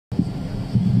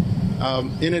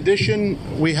In addition,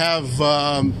 we have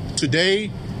today,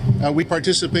 we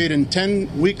participate in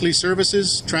 10 weekly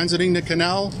services transiting the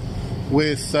canal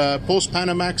with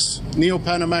post-Panamax,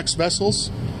 neo-Panamax vessels.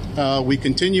 We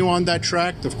continue on that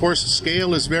track. Of course,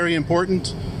 scale is very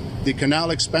important. The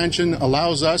canal expansion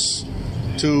allows us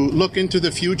to look into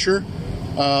the future,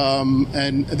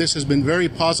 and this has been very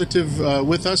positive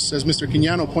with us. As Mr.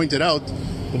 Quiñano pointed out,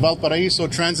 the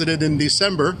Valparaíso transited in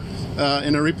December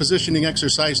in a repositioning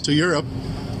exercise to Europe,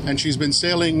 and she's been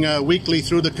sailing weekly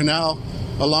through the canal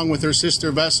along with her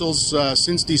sister vessels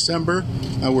since December.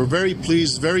 We're very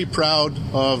pleased, very proud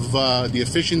of the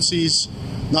efficiencies,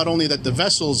 not only that the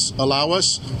vessels allow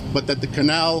us, but that the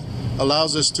canal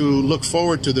allows us to look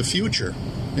forward to the future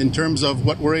in terms of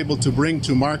what we're able to bring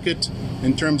to market,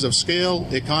 in terms of scale,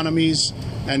 economies,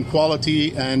 and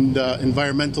quality, and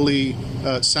environmentally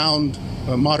sound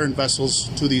modern vessels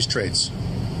to these trades.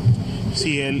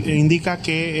 Sí, él indica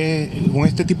que con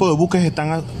este tipo de buques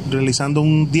están realizando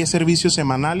 10 servicios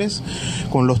semanales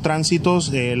con los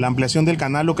tránsitos. La ampliación del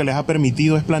canal lo que les ha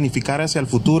permitido es planificar hacia el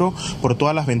futuro por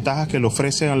todas las ventajas que le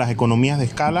ofrecen las economías de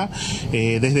escala.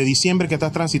 Desde diciembre que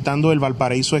está transitando el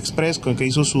Valparaíso Express, con que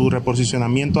hizo su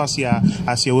reposicionamiento hacia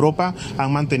Europa,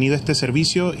 han mantenido este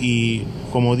servicio y,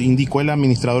 como indicó el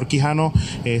administrador Quijano,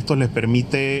 esto les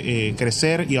permite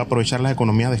crecer y aprovechar las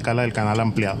economías de escala del canal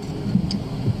ampliado.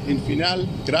 En final,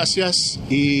 gracias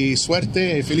y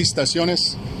suerte y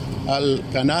felicitaciones al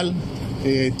canal.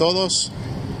 Todos,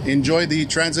 enjoy the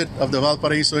transit of the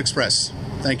Valparaíso Express.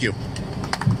 Thank you.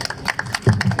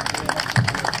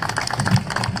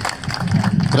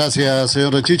 Gracias,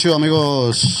 señor Rechicho,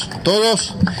 amigos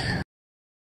todos.